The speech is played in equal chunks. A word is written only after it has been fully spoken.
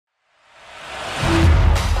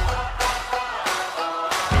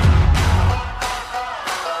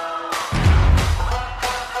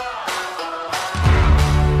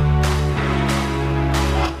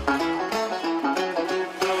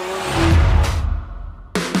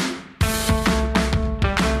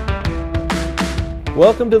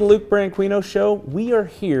Welcome to the Luke Branquinho Show. We are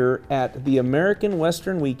here at the American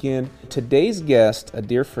Western Weekend. Today's guest, a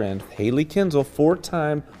dear friend, Hailey Kinsel,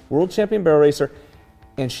 4-time world champion barrel racer,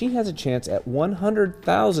 and she has a chance at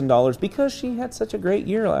 $100,000 because she had such a great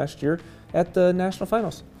year last year at the national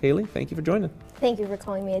finals. Hailey, thank you for joining. Thank you for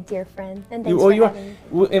calling me a dear friend, and thanks for having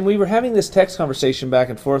me. And we were having this text conversation back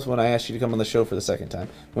and forth when I asked you to come on the show for the second time.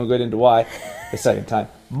 We won't go into why the second time,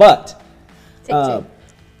 but Take two.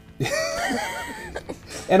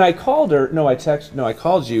 And I called her. I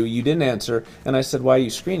called you. You didn't answer, and I said, "Why are you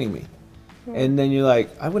screening me?" And then you're like,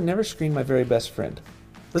 "I would never screen my very best friend."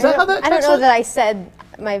 Was that how that? I don't know that I said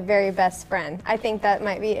my very best friend. I think that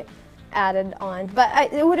might be added on, but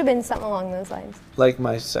it would have been something along those lines. Like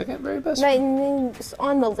my second very best friend?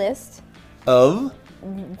 On the list of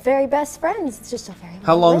very best friends. It's just a very long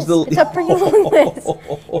how long's list. the? It's a pretty long list.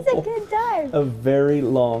 It's a good time. A very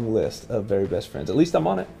long list of very best friends. At least I'm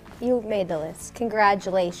on it. You made the list.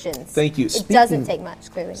 Congratulations. Thank you. It doesn't take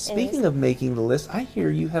much, clearly. Speaking of making the list, I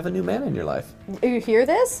hear you have a new man in your life. You hear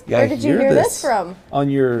this? Yeah, Where did you hear this from? On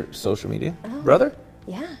your social media. Brother?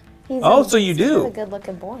 Yeah. So you do. He's a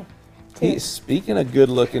good-looking boy. Speaking of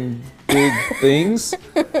good-looking big things,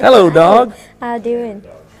 hello, dog. How doing?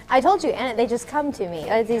 I told you, they just come to me.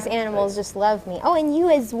 These animals just love me. Oh, and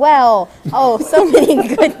you as well. Oh, so many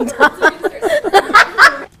good dogs.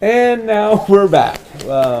 And now we're back.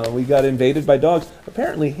 We got invaded by dogs.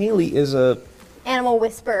 Apparently, Hailey is a animal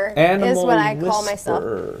whisperer. Is what I call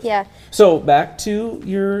myself. Yeah. So back to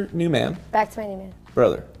your new man. Back to my new man.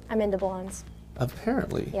 Brother. I'm into blondes.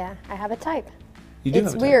 Apparently. Yeah, I have a type. You do have a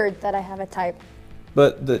It's type. weird that I have a type.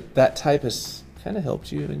 But that type has kind of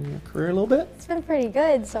helped you in your career a little bit. It's been pretty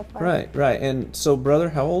good so far. Right. And so, brother,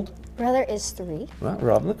 how old? Brother is 3. Well,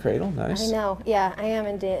 robbing the cradle, nice. I know. Yeah, I am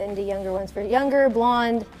into younger ones. Younger,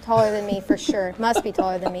 blonde, taller than me for sure. Must be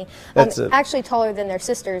taller than me. Actually taller than their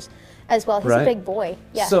sisters as well. He's a big boy.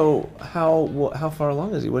 Yeah. So how far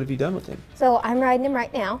along is he? What have you done with him? So I'm riding him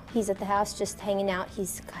right now. He's at the house just hanging out.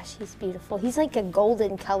 He's beautiful. He's like a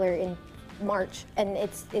golden color in March, and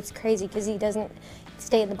it's crazy because he doesn't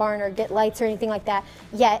stay in the barn or get lights or anything like that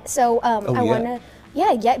yet. So I want to.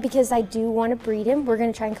 Yeah, because I do want to breed him. We're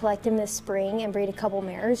going to try and collect him this spring and breed a couple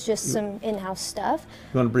mares, just some in-house stuff.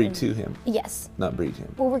 You want to breed to him? Yes. Not breed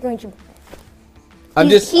him. Well, we're going to.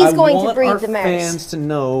 He's going to breed the mares. I want our fans to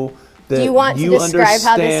know that do you want to describe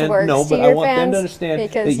how this works no, to but your I want fans? them to understand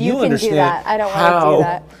because that you can understand do that. I don't want to do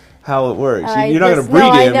that. How it works. You're not going to breed him.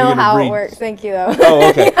 No, I you're know how breed. It works. Thank you, though. Oh,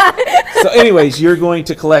 okay. So, anyways, you're going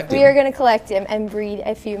to collect him. We are going to collect him and breed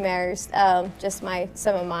a few mares, just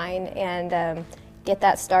some of mine, and get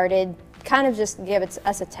that started. Kind of just give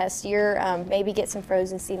us a test year, maybe get some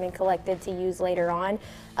frozen semen collected to use later on.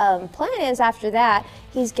 Plan is after that,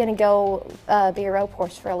 he's going to go be a rope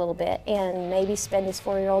horse for a little bit and maybe spend his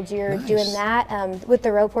 4-year-old year doing that with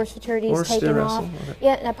the rope horse futurities taken off.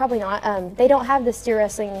 Yeah, no, probably not. They don't have the steer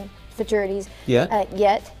wrestling futurities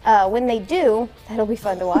yet. When they do, that'll be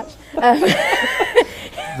fun to watch.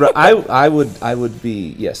 I would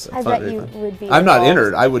be, yes. I bet you would be. I'm not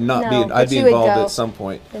entered. I would not be. I'd be involved at some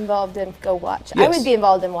point. Involved in go watch. Yes. I would be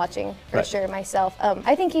involved in watching for sure myself.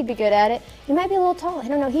 I think he'd be good at it. He might be a little tall. I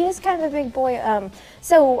don't know. He is kind of a big boy.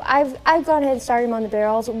 So I've gone ahead and started him on the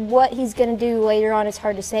barrels. What he's going to do later on is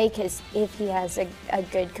hard to say because if he has a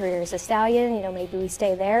good career as a stallion, maybe we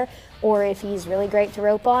stay there. Or if he's really great to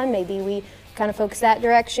rope on, maybe we kind of focus that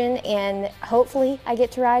direction, and hopefully I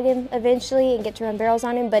get to ride him eventually and get to run barrels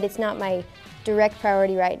on him, but it's not my direct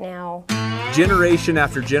priority right now. Generation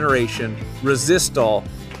after generation, Resistol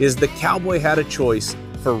is the cowboy hat of choice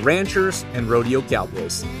for ranchers and rodeo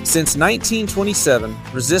cowboys. Since 1927,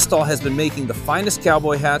 Resistol has been making the finest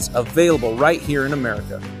cowboy hats available right here in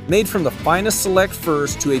America. Made from the finest select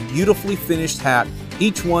furs to a beautifully finished hat,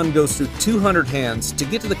 each one goes through 200 hands to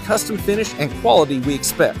get to the custom finish and quality we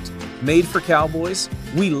expect. Made for cowboys,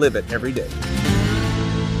 we live it every day.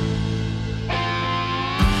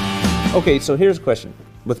 Okay, so here's a question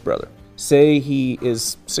with brother. Say he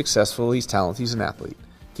is successful, he's talented, he's an athlete.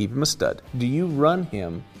 Keep him a stud. Do you run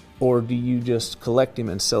him or do you just collect him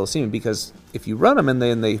and sell a semen? Because if you run him and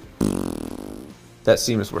then that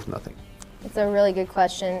semen is worth nothing. It's a really good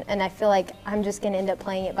question, and I feel like I'm just going to end up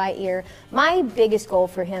playing it by ear. My biggest goal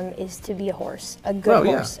for him is to be a horse, a good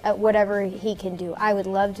horse, at whatever he can do. I would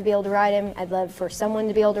love to be able to ride him. I'd love for someone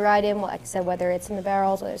to be able to ride him, like I said, whether it's in the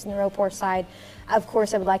barrels, whether it's in the rope horse side. Of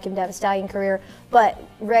course, I would like him to have a stallion career, but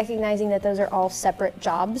recognizing that those are all separate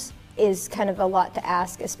jobs, is kind of a lot to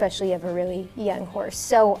ask, especially of a really young horse.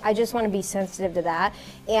 So I just want to be sensitive to that.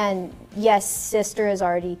 And yes, Sister has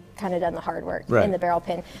already kind of done the hard work in the barrel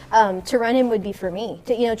pen. To run him would be for me.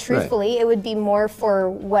 Truthfully, it would be more for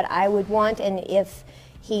what I would want, and if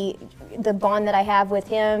the bond that I have with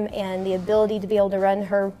him and the ability to be able to run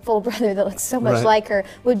her full brother that looks so much like her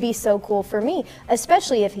would be so cool for me,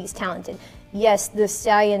 especially if he's talented. Yes, the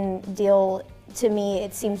stallion deal, to me,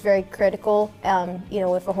 it seems very critical.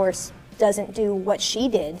 If a horse doesn't do what she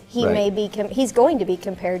did, he's going to be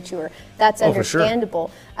compared to her. That's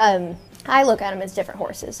understandable. For sure. I look at them as different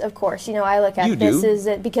horses, of course. I look at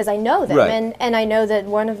because I know them, and I know that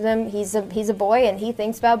one of them, he's a boy, and he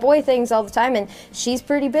thinks about boy things all the time, and she's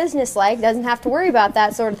pretty businesslike, doesn't have to worry about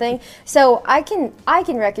that sort of thing. So I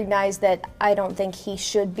can recognize that I don't think he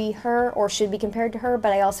should be her or should be compared to her,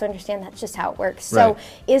 but I also understand that's just how it works. So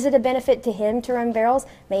is it a benefit to him to run barrels?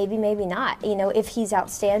 Maybe, maybe not. If he's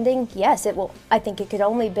outstanding, yes, it will. I think it could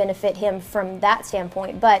only benefit him from that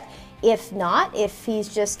standpoint, but if not, if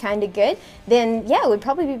he's just kind of good, then yeah, it would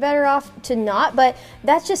probably be better off to not. But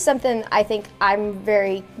that's just something I think I'm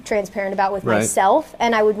very transparent about with myself,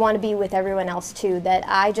 and I would want to be with everyone else too, that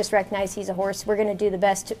I just recognize he's a horse. We're going to do the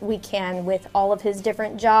best we can with all of his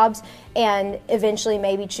different jobs, and eventually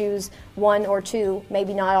maybe choose one or two,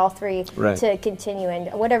 maybe not all three, to continue,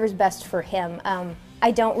 and whatever's best for him. I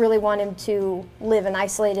don't really want him to live an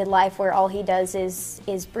isolated life where all he does is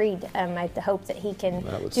breed. I hope that he can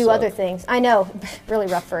do other things. I know, really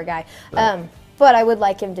rough for a guy. But I would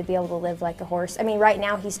like him to be able to live like a horse. I mean, right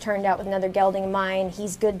now he's turned out with another gelding of mine.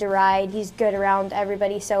 He's good to ride. He's good around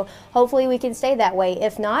everybody. So hopefully we can stay that way.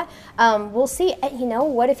 If not, we'll see.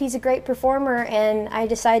 What if he's a great performer and I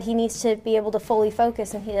decide he needs to be able to fully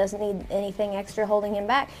focus and he doesn't need anything extra holding him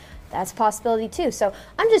back? That's a possibility too. So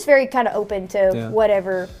I'm just very kind of open to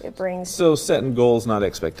whatever it brings. So setting goals, not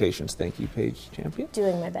expectations. Thank you, Paige Champion.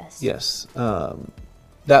 Doing my best. Yes.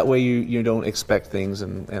 That way you don't expect things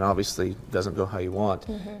and obviously doesn't go how you want.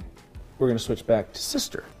 Mm-hmm. We're going to switch back to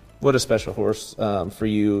Sister. What a special horse for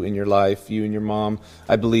you in your life. You and your mom,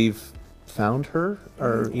 I believe, found her,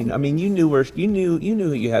 or you knew where you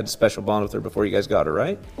knew you had a special bond with her before you guys got her,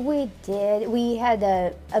 right? We did. We had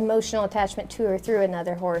an emotional attachment to her through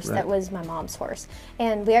another horse that was my mom's horse,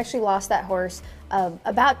 and we actually lost that horse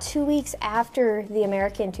about 2 weeks after the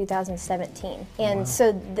American in 2017. And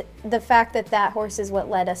so the fact that horse is what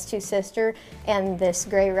led us to Sister, and this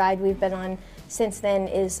great ride we've been on since then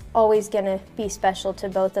is always going to be special to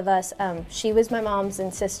both of us. She was my mom's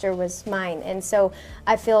and Sister was mine, and so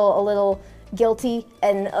I feel a little guilty,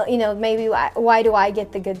 and maybe why do I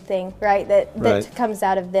get the good thing, right? That comes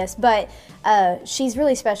out of this, but she's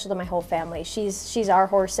really special to my whole family. She's our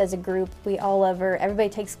horse as a group. We all love her. Everybody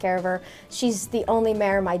takes care of her. She's the only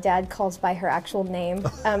mare my dad calls by her actual name.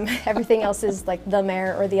 Everything else is like the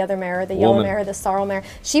mare or the other mare, or the yellow mare, or the sorrel mare.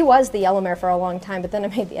 She was the yellow mare for a long time, but then I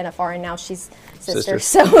made the NFR, and now she's Sister.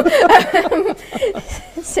 So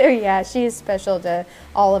yeah, she's special to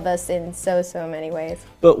all of us in so many ways.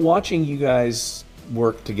 But watching you guys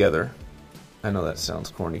work together, I know that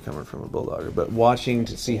sounds corny coming from a bulldogger, but watching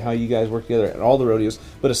to see how you guys work together at all the rodeos,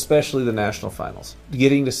 but especially the national finals,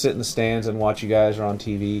 getting to sit in the stands and watch you guys are on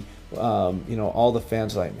TV, all the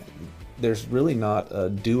fans, like, there's really not a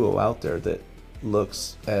duo out there that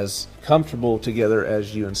looks as comfortable together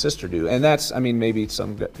as you and Sister do. And that's, maybe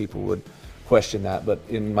some people would question that, but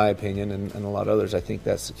in my opinion and a lot of others, I think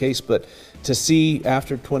that's the case. But to see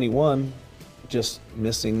after 21 just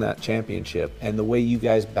missing that championship, and the way you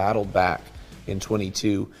guys battled back in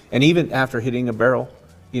 22, and even after hitting a barrel,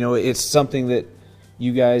 it's something that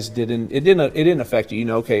you guys didn't affect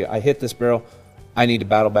you. Okay, I hit this barrel, I need to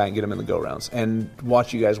battle back and get them in the go rounds, and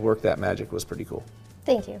watch you guys work that magic was pretty cool.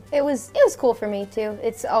 Thank you. It was cool for me too.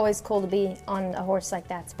 It's always cool to be on a horse like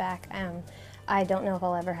that's back. I don't know if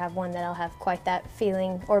I'll ever have one that I'll have quite that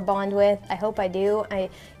feeling or bond with. I hope I do.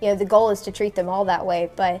 The goal is to treat them all that way,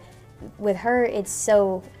 but with her, it's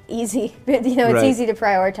so easy. It's easy to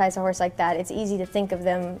prioritize a horse like that. It's easy to think of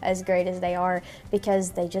them as great as they are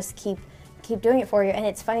because they just keep doing it for you. And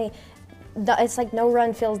it's funny. It's like no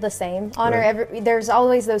run feels the same on her. There's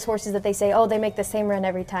always those horses that they say, they make the same run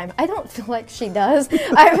every time. I don't feel like she does.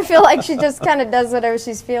 I feel like she just kind of does whatever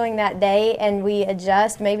she's feeling that day, and we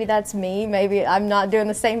adjust. Maybe that's me. Maybe I'm not doing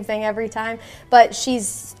the same thing every time. But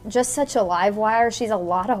she's just such a live wire. She's a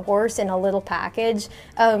lot of horse in a little package.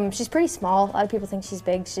 She's pretty small. A lot of people think she's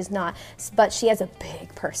big. She's not. But she has a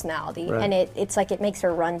big personality, and it's like it makes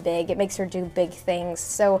her run big. It makes her do big things.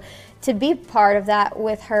 So to be part of that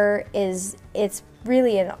with her it's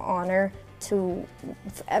really an honor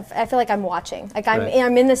I feel like I'm watching. Like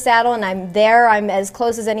I'm in the saddle and I'm there. I'm as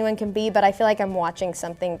close as anyone can be, but I feel like I'm watching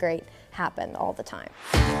something great happen all the time.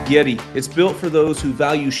 Yeti, it's built for those who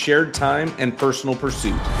value shared time and personal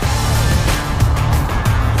pursuit.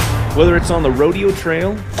 Whether it's on the rodeo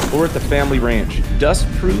trail or at the family ranch,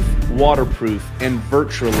 dust-proof, waterproof, and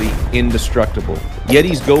virtually indestructible.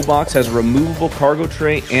 Yeti's Go Box has a removable cargo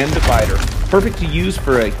tray and divider, perfect to use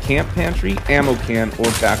for a camp pantry, ammo can, or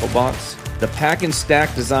tackle box. The pack and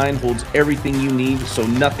stack design holds everything you need, so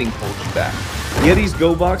nothing holds you back. Yeti's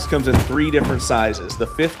Go Box comes in 3 different sizes, the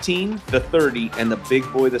 15, the 30, and the big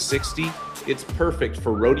boy, the 60. It's perfect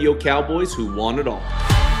for rodeo cowboys who want it all.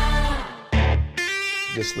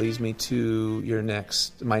 This leads me to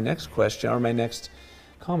my next question, or my next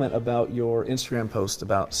comment about your Instagram post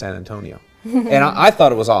about San Antonio. And I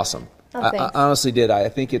thought it was awesome. Oh, I honestly did. I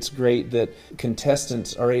think it's great that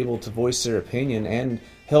contestants are able to voice their opinion and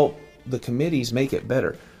help the committees make it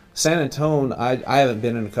better. San Antonio, I haven't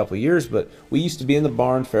been in a couple of years, but we used to be in the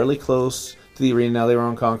barn fairly close to the arena. Now they were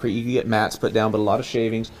on concrete. You could get mats put down, but a lot of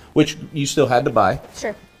shavings, which you still had to buy.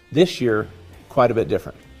 Sure. This year, quite a bit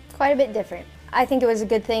different. Quite a bit different. I think it was a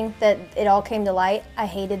good thing that it all came to light. I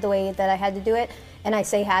hated the way that I had to do it, and I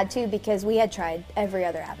say had to because we had tried every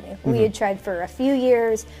other avenue. We had tried for a few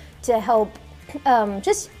years to help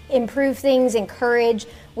just improve things, encourage.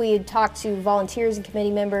 We had talked to volunteers and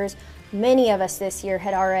committee members. Many of us this year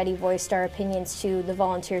had already voiced our opinions to the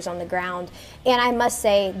volunteers on the ground, and I must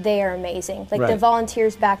say they are amazing. Like the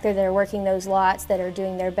volunteers back there that are working those lots, that are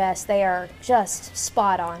doing their best, they are just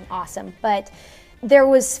spot on awesome. But there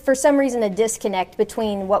was, for some reason, a disconnect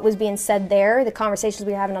between what was being said there, the conversations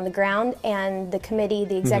we were having on the ground, and the committee,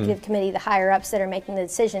 the executive committee, the higher-ups that are making the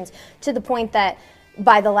decisions, to the point that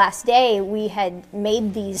by the last day, we had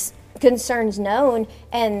made these concerns known,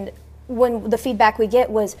 and when the feedback we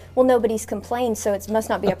get was, well, nobody's complained, so it must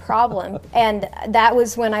not be a problem. And that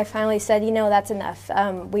was when I finally said, that's enough.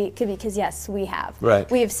 Because yes, we have. Right.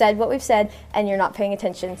 We have said what we've said, and you're not paying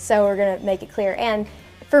attention, so we're going to make it clear. And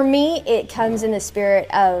for me, it comes in the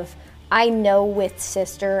spirit of, I know with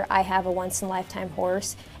Sister, I have a once-in-a-lifetime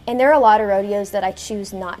horse, and there are a lot of rodeos that I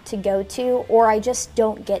choose not to go to, or I just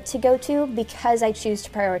don't get to go to because I choose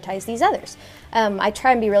to prioritize these others. I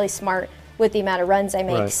try and be really smart with the amount of runs I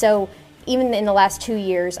make. Right. So even in the last 2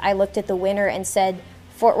 years, I looked at the winter and said,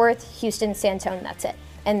 Fort Worth, Houston, San Antonio, that's it.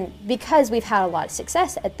 And because we've had a lot of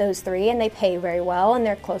success at those 3, and they pay very well, and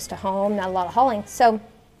they're close to home, not a lot of hauling. So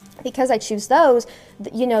because I choose those,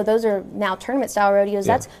 those are now tournament-style rodeos.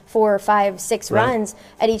 Yeah. That's 4, 5, 6 runs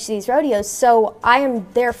at each of these rodeos. So I am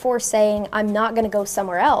therefore saying I'm not going to go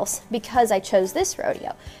somewhere else because I chose this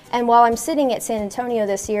rodeo. And while I'm sitting at San Antonio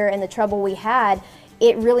this year and the trouble we had,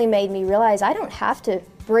 it really made me realize I don't have to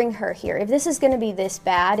bring her here. If this is going to be this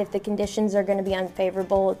bad, if the conditions are going to be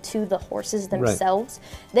unfavorable to the horses themselves,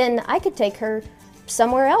 then I could take her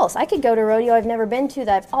somewhere else. I could go to a rodeo I've never been to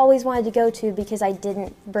that I've always wanted to go to because I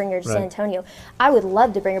didn't bring her to San Antonio. I would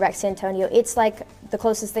love to bring her back to San Antonio. It's like the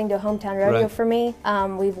closest thing to a hometown rodeo for me.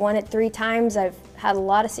 We've won it 3 times. I've had a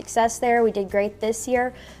lot of success there. We did great this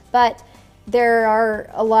year, but there are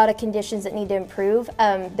a lot of conditions that need to improve.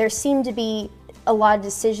 There seemed to be a lot of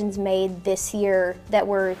decisions made this year that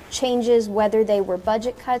were changes, whether they were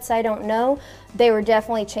budget cuts, I don't know. They were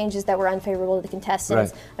definitely changes that were unfavorable to the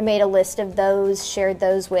contestants. I made a list of those, shared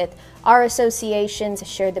those with our associations,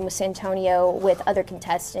 shared them with San Antonio, with other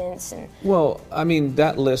contestants. And well, I mean,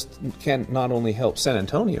 that list can not only help San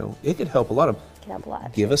Antonio, it could help a lot of them. It could help a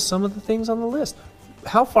lot. Give us some of the things on the list.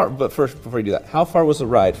 How far, but first, before you do that, how far was the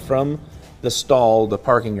ride from the stall, the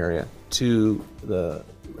parking area, to the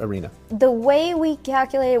arena? The way we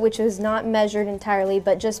calculated, which was not measured entirely,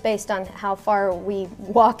 but just based on how far we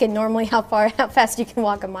walk and normally how fast you can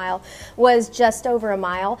walk a mile, was just over a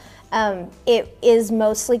mile. It is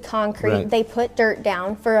mostly concrete. They put dirt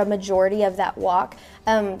down for a majority of that walk.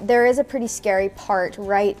 There is a pretty scary part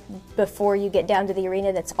right before you get down to the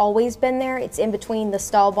arena that's always been there. It's in between the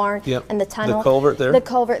stall barn and the tunnel. The culvert there? The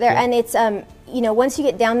culvert there. And it's, once you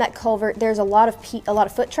get down that culvert, there's a lot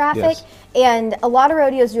of foot traffic. And a lot of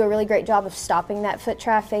rodeos do a really great job of stopping that foot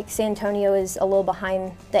traffic. San Antonio is a little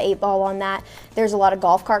behind the 8 ball on that. There's a lot of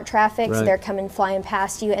golf cart traffic, so they're coming flying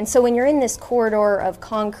past you. And so when you're in this corridor of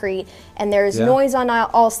concrete and there's noise on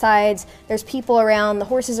all sides, there's people around, the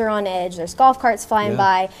horses are on edge, there's golf carts flying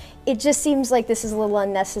by, it just seems like this is a little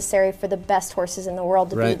unnecessary for the best horses in the world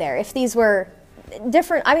to be there. If these were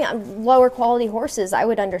different, I mean, lower quality horses, I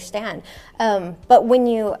would understand. But when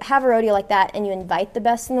you have a rodeo like that and you invite the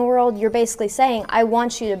best in the world, you're basically saying, I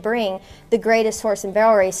want you to bring the greatest horse in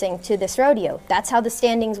barrel racing to this rodeo. That's how the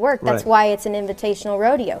standings work. That's why it's an invitational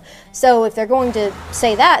rodeo. So if they're going to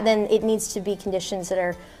say that, then it needs to be conditions that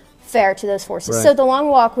are fair to those horses. So the long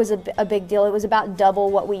walk was a big deal. It was about double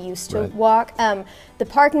what we used to walk. The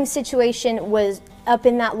parking situation was up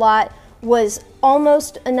in that lot, was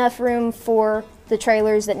almost enough room for the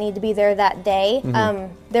trailers that need to be there that day.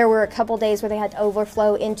 There were a couple days where they had to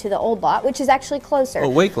overflow into the old lot, which is actually closer. Oh,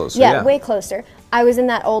 way closer. Yeah, way closer. I was in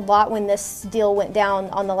that old lot when this deal went down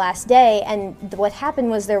on the last day, and what happened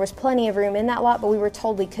was there was plenty of room in that lot, but we were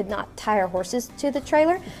told we could not tie our horses to the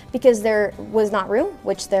trailer because there was not room,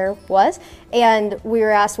 which there was. And we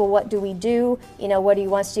were asked, well, what do we do? You know, what do you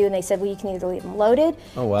want us to do? And they said, well, you can either leave them loaded,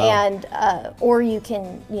 and or you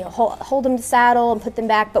can, you know, hold them to saddle and put them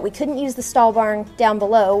back. But we couldn't use the stall barn down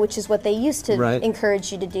below, which is what they used to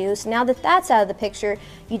encourage you to do. So now that that's out of the picture,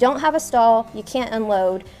 you don't have a stall, you can't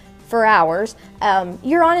unload for hours.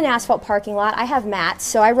 You're on an asphalt parking lot. I have mats,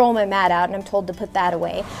 so I roll my mat out and I'm told to put that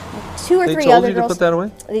away. Two or three other girls. They told you to put that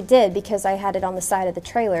away? They did, because I had it on the side of the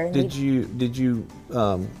trailer. Did you do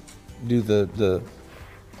the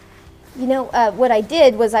You know, what I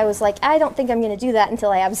did was I was like, I don't think I'm going to do that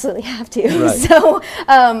until I absolutely have to. So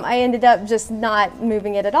I ended up just not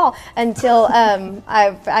moving it at all until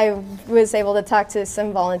I was able to talk to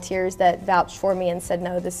some volunteers that vouched for me and said,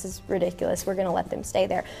 no, this is ridiculous. We're going to let them stay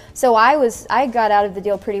there. So I got out of the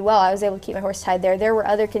deal pretty well. I was able to keep my horse tied there. There were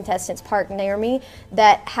other contestants parked near me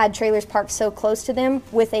that had trailers parked so close to them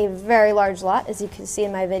with a very large lot, as you can see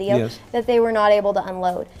in my video, that they were not able to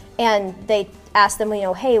unload. And they asked them, you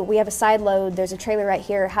know, hey, we have a side load, there's a trailer right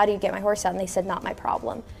here, how do you get my horse out? And they said, not my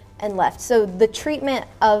problem, and left. So the treatment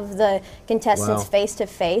of the contestants face to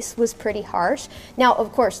face was pretty harsh. Now,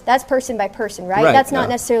 of course, that's person by person, right? That's not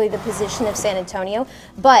necessarily the position of San Antonio,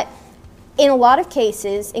 but in a lot of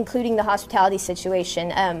cases, including the hospitality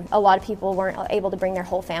situation, a lot of people weren't able to bring their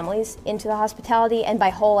whole families into the hospitality, and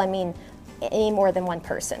by whole, I mean any more than one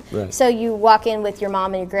person. So you walk in with your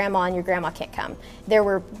mom and your grandma can't come. There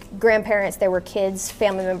were grandparents, there were kids,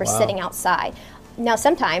 family members sitting outside. Now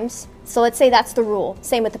sometimes, so let's say that's the rule,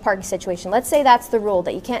 same with the parking situation, let's say that's the rule,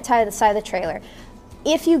 that you can't tie to the side of the trailer.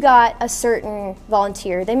 If you got a certain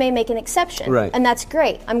volunteer, they may make an exception, and that's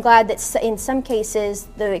great. I'm glad that in some cases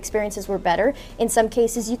the experiences were better. In some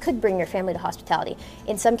cases you could bring your family to hospitality.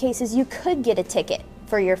 In some cases you could get a ticket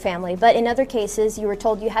for your family, but in other cases you were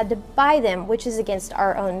told you had to buy them, which is against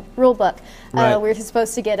our own rule book. We're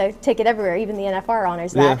supposed to get a ticket everywhere, even the NFR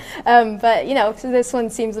honors that. But you know, so this one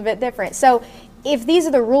seems a bit different. So if these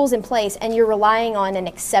are the rules in place and you're relying on an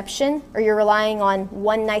exception, or you're relying on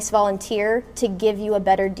one nice volunteer to give you a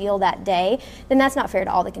better deal that day, then that's not fair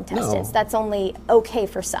to all the contestants. That's only okay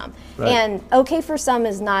for some. And okay for some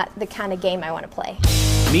is not the kind of game I want to play.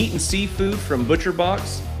 Meat and seafood from Butcher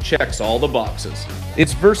Box checks all the boxes.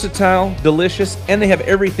 It's versatile, delicious, and they have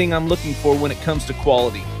everything I'm looking for when it comes to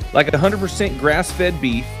quality. Like 100% grass-fed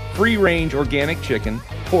beef, free-range organic chicken,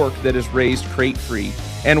 pork that is raised crate-free,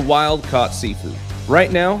 and wild-caught seafood.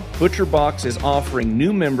 Right now, Butcher Box is offering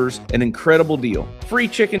new members an incredible deal. Free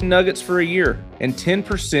chicken nuggets for a year and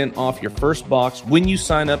 10% off your first box when you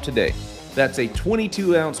sign up today. That's a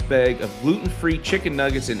 22-ounce bag of gluten-free chicken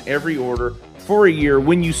nuggets in every order for a year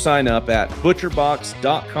when you sign up at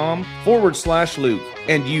butcherbox.com/Luke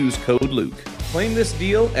and use code Luke. Claim this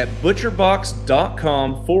deal at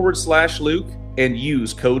butcherbox.com/Luke and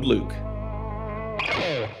use code Luke.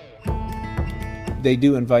 They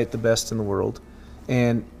do invite the best in the world,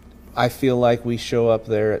 and I feel like we show up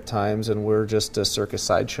there at times and we're just a circus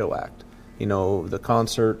sideshow act. You know, the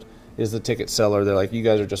concert is the ticket seller. They're like, you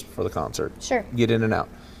guys are just for the concert. Sure. Get in and out.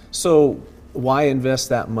 So why invest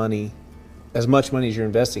that money, as much money as you're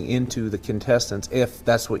investing, into the contestants if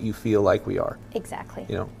that's what you feel like we are? Exactly.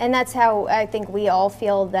 You know? And that's how I think we all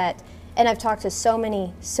feel that. And I've talked to so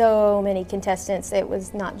many contestants, it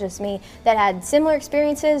was not just me, that had similar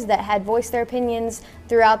experiences, that had voiced their opinions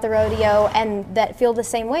throughout the rodeo, and that feel the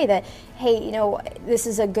same way, that, hey, you know, this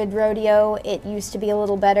is a good rodeo, it used to be a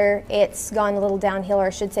little better, it's gone a little downhill, or I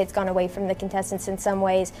should say it's gone away from the contestants in some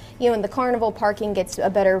ways. You know, in the carnival, parking gets a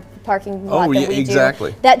better parking lot than we do.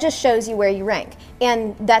 That just shows you where you rank.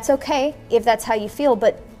 And that's okay if that's how you feel,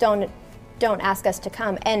 but don't don't ask us to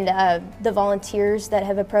come. And the volunteers that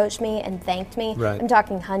have approached me and thanked me, Right. I'm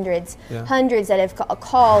talking hundreds, Yeah. hundreds that have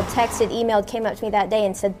called, texted, emailed, came up to me that day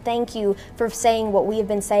and said, thank you for saying what we have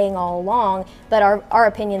been saying all along, but our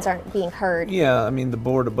opinions aren't being heard. Yeah, I mean, the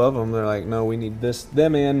board above them, they're like, no, we need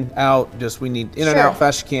them in, out, we need in and Sure. out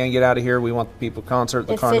fast you can, get out of here. We want the people concert,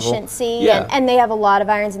 the carnival. Efficiency, Yeah. and they have a lot of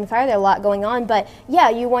irons in the fire. There are a lot going on, but yeah,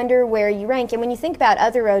 you wonder where you rank. And when you think about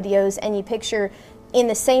other rodeos and you picture in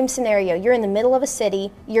the same scenario, you're in the middle of a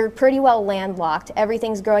city, you're pretty well landlocked,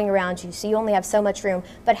 everything's growing around you, so you only have so much room.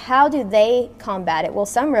 But how do they combat it? Well,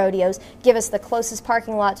 some rodeos give us the closest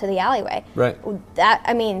parking lot to the alleyway. Right.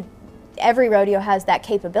 Every rodeo has that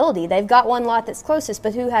capability. They've got one lot that's closest,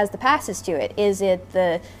 but who has the passes to it? Is it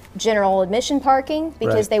the general admission parking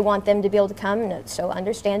because Right. they want them to be able to come? And it's so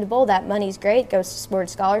understandable. That money's great, goes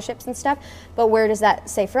towards scholarships and stuff. But where does that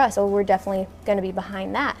say for us? Well, we're definitely going to be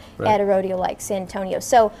behind that Right. at a rodeo like San Antonio.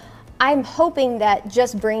 So I'm hoping that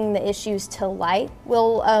just bringing the issues to light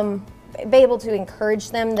will be able to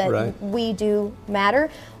encourage them that Right. we do matter.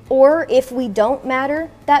 Or if we don't matter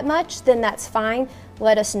that much, then that's fine.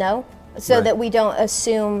 Let us know. So Right. that we don't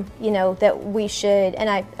assume, that we should, and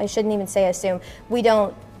I shouldn't even say assume, we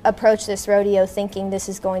don't approach this rodeo thinking this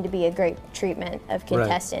is going to be a great treatment of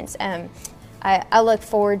contestants. I look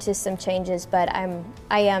forward to some changes, but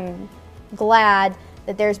I am glad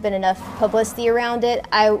that there's been enough publicity around it.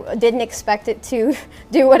 I didn't expect it to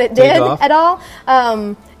do what it did at all.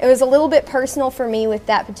 It was a little bit personal for me with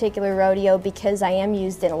that particular rodeo because I am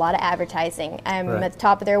used in a lot of advertising. I'm Right. at the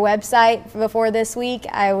top of their website before this week.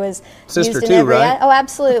 I was Sister used in too, every right? Oh,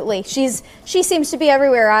 absolutely. She seems to be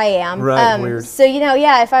everywhere I am. Right, weird. So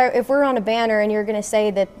if we're on a banner and you're going to say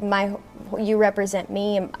that you represent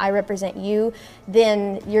me and I represent you,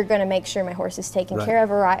 then you're going to make sure my horse is taken Right. care of,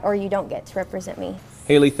 or you don't get to represent me.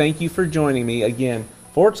 Hailey, thank you for joining me again.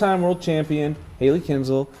 4-time world champion, Hailey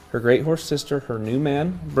Kinsel, her great horse sister, her new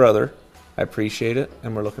man, brother. I appreciate it,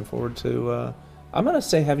 and we're looking forward to, I'm going to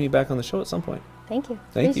say having you back on the show at some point. Thank you.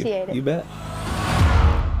 Thank Appreciate it. You bet.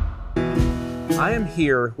 I am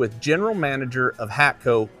here with General Manager of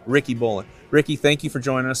Hatco, Ricky Bolin. Ricky, thank you for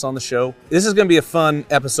joining us on the show. This is going to be a fun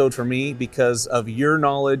episode for me because of your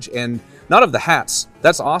knowledge and not of the hats.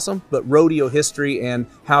 That's awesome, but rodeo history and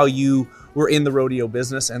how you were in the rodeo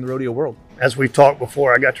business and the rodeo world. As we've talked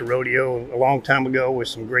before, I got to rodeo a long time ago with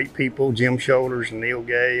some great people, Jim Shoulders and Neil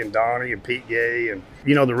Gay and Donnie and Pete Gay. And,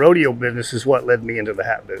 the rodeo business is what led me into the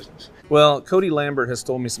hat business. Well, Cody Lambert has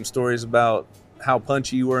told me some stories about how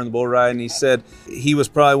punchy you were in the bull ride, and he said he was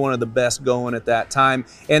probably one of the best going at that time.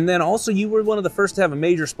 And then also you were one of the first to have a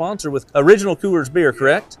major sponsor with Original Coors Beer,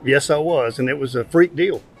 correct? Yes, I was, and it was a freak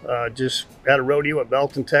deal. Just at a rodeo at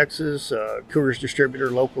Belton, Texas, Coors distributor,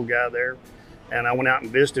 local guy there. And I went out and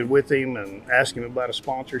visited with him and asked him about a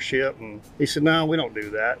sponsorship. And he said, no, we don't do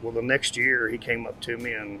that. Well, the next year he came up to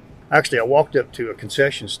me and actually I walked up to a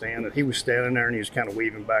concession stand and he was standing there and he was kind of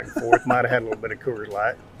weaving back and forth. Might have had a little bit of Coors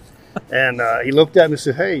Light. And he looked at me and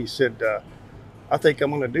said, hey, he said, I think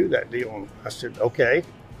I'm going to do that deal. And I said, okay,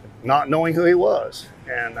 not knowing who he was.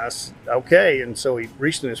 And I said, okay. And so he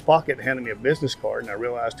reached in his pocket and handed me a business card, and I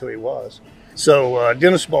realized who he was. So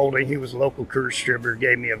Dennis Boulding, he was a local Coors distributor,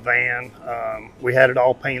 gave me a van. We had it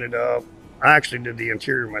all painted up. I actually did the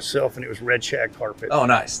interior myself, and it was red shag carpet. Oh,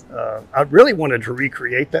 nice. I really wanted to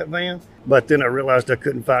recreate that van, but then I realized I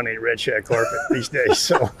couldn't find any red shag carpet these days.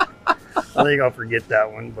 So I think I'll forget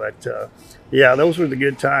that one. But yeah, those were the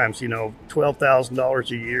good times.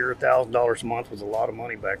 $12,000 a year, $1,000 a month was a lot of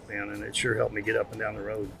money back then, and it sure helped me get up and down the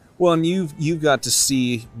road. Well, and you've got to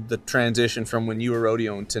see the transition from when you were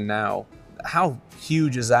rodeoing to now. How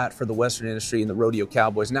huge is that for the Western industry and the rodeo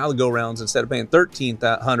cowboys? Now the go-rounds, instead of paying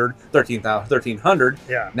 $1,300,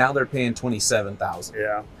 Yeah. now they're paying $27,000.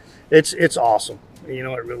 Yeah, it's awesome.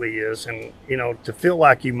 It really is. And, to feel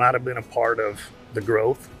like you might have been a part of the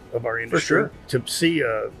growth of our industry. sure. To see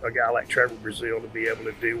a guy like Trevor Brazil to be able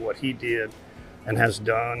to do what he did and has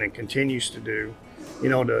done and continues to do,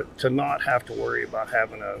 to not have to worry about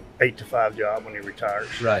having a 8-to-5 job when he retires,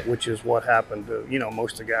 Right. which is what happened to,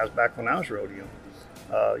 most of the guys back when I was rodeoing.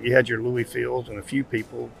 You had your Louis Fields and a few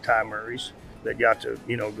people, Ty Murray's, that got to,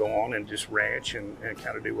 go on and just ranch and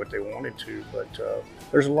kind of do what they wanted to. But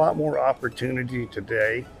there's a lot more opportunity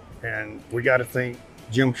today, and we got to thank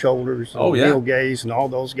Jim Shoulders and Neil Gaze and all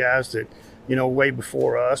those guys that, way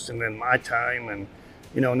before us, and then my time, and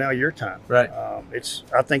now your time. Right. I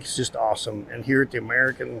think it's just awesome. And here at the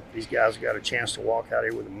American, these guys got a chance to walk out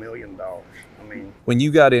here with $1 million. I mean, When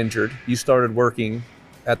you got injured, you started working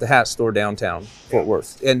at the hat store downtown Fort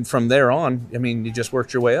Worth. And from there on, you just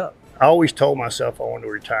worked your way up. I always told myself I wanted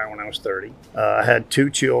to retire when I was 30. I had 2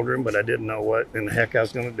 children, but I didn't know what in the heck I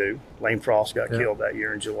was going to do. Lane Frost got killed that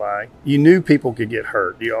year in July. You knew people could get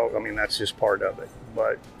hurt. I mean, that's just part of it.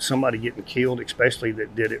 But somebody getting killed, especially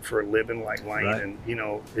that did it for a living like Lane, and, you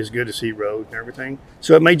know, as good as he rode and everything.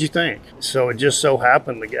 So it made you think. So it just so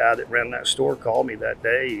happened the guy that ran that store called me that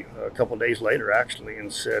day, a couple of days later actually,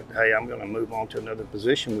 and said, hey, I'm going to move on to another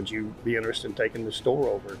position. Would you be interested in taking the store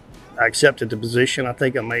over? I accepted the position. I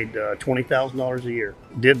think I made $20,000 a year.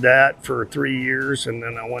 Did that for 3 years, and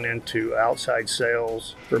then I went into outside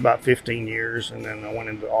sales for about 15 years, and then I went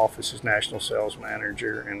into the office as national sales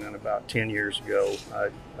manager, and then about 10 years ago,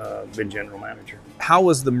 I've been general manager. How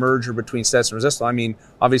was the merger between Stetson and Resistol? I mean,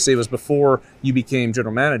 obviously it was before you became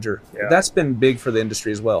general manager. Yeah. That's been big for the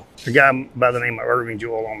industry as well. A guy by the name of Irving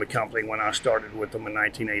Joel owned the company when I started with them in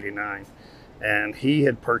 1989. And he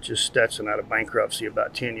had purchased Stetson out of bankruptcy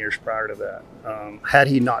about 10 years prior to that. Had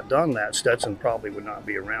he not done that, Stetson probably would not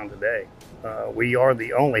be around today. We are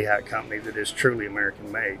the only hat company that is truly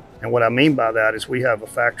American made. And what I mean by that is we have a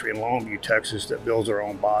factory in Longview, Texas that builds our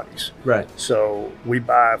own bodies. Right. So we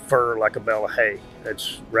buy fur like a bale of hay.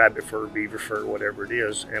 It's rabbit fur, beaver fur, whatever it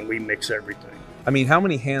is, and we mix everything. I mean, how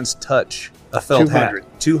many hands touch a felt 200.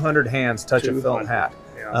 hat? 200 hands touch a felt hat.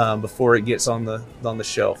 Before it gets on the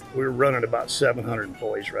shelf. We're running about 700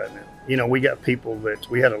 employees right now. You know, we got people that,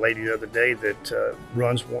 we had a lady the other day that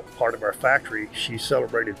runs part of our factory. She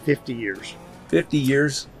celebrated 50 years. 50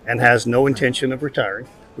 years? And has no intention of retiring.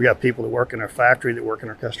 We got people that work in our factory, that work in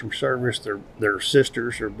our customer service, their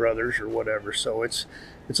sisters or brothers or whatever. So it's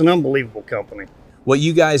an unbelievable company. What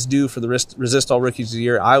you guys do for the Resistol Rookies of the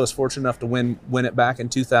Year, I was fortunate enough to win it back in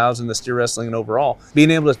 2000, the steer wrestling and overall.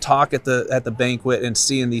 Being able to talk at the banquet and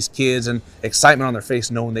seeing these kids and excitement on their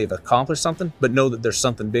face, knowing they've accomplished something, but know that there's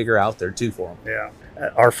something bigger out there too for them. Yeah.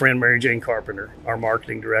 Our friend Mary Jane Carpenter, our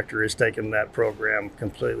marketing director, has taken that program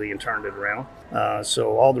completely and turned it around.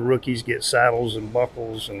 So all the rookies get saddles and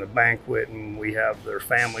buckles and a banquet, and we have their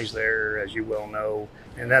families there, as you well know.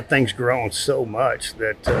 And that thing's grown so much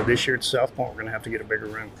that this year at South Point, we're going to have to get a bigger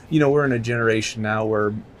room. You know, we're in a generation now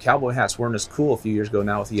where cowboy hats weren't as cool a few years ago.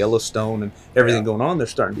 Now with Yellowstone and everything going on, they're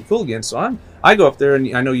starting to be cool again. So I go up there,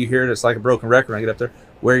 and I know you hear it. It's like a broken record when I get up there.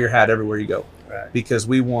 Wear your hat everywhere you go. Right. Because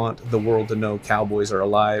we want the world to know cowboys are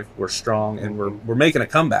alive, we're strong, and we're making a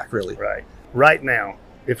comeback, really. Right. Right now,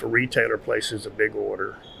 if a retailer places a big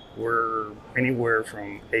order, we're anywhere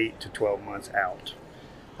from 8 to 12 months out.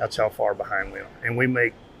 That's how far behind we are. And we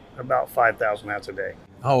make about 5,000 hats a day.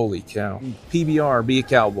 Holy cow. PBR, be a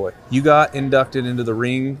cowboy. You got inducted into the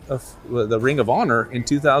Ring of Honor in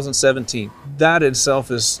 2017. That itself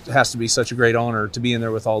has to be such a great honor to be in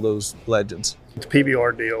there with all those legends. The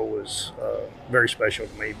PBR deal was very special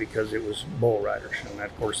to me because it was bull riders. And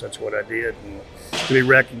of course, that's what I did. And to be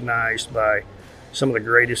recognized by some of the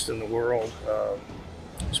greatest in the world,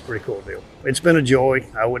 it's a pretty cool deal. It's been a joy.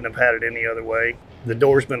 I wouldn't have had it any other way. The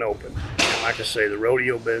door's been open. And like I say, the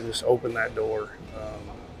rodeo business opened that door.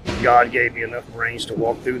 God gave me enough brains to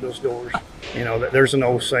walk through those doors. You know, there's an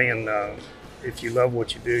old saying, if you love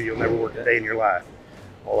what you do, you'll never work a day in your life.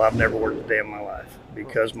 Well, I've never worked a day in my life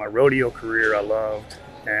because my rodeo career I loved,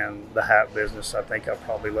 and the hat business I think I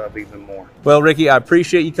probably love even more. Well, Ricky, I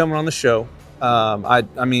appreciate you coming on the show.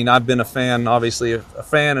 I mean, I've been a fan, obviously a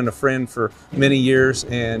fan and a friend for many years,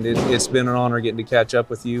 and it's been an honor getting to catch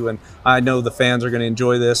up with you. And I know the fans are going to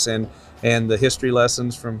enjoy this and the history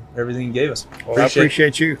lessons from everything you gave us. Well, I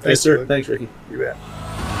appreciate you. Yes, sir. Thanks, Ricky. You bet.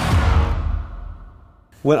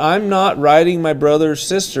 When I'm not riding my brother's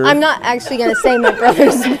sister... I'm not actually going to say my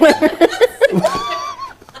brother's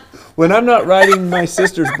When I'm not riding my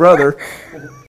sister's brother,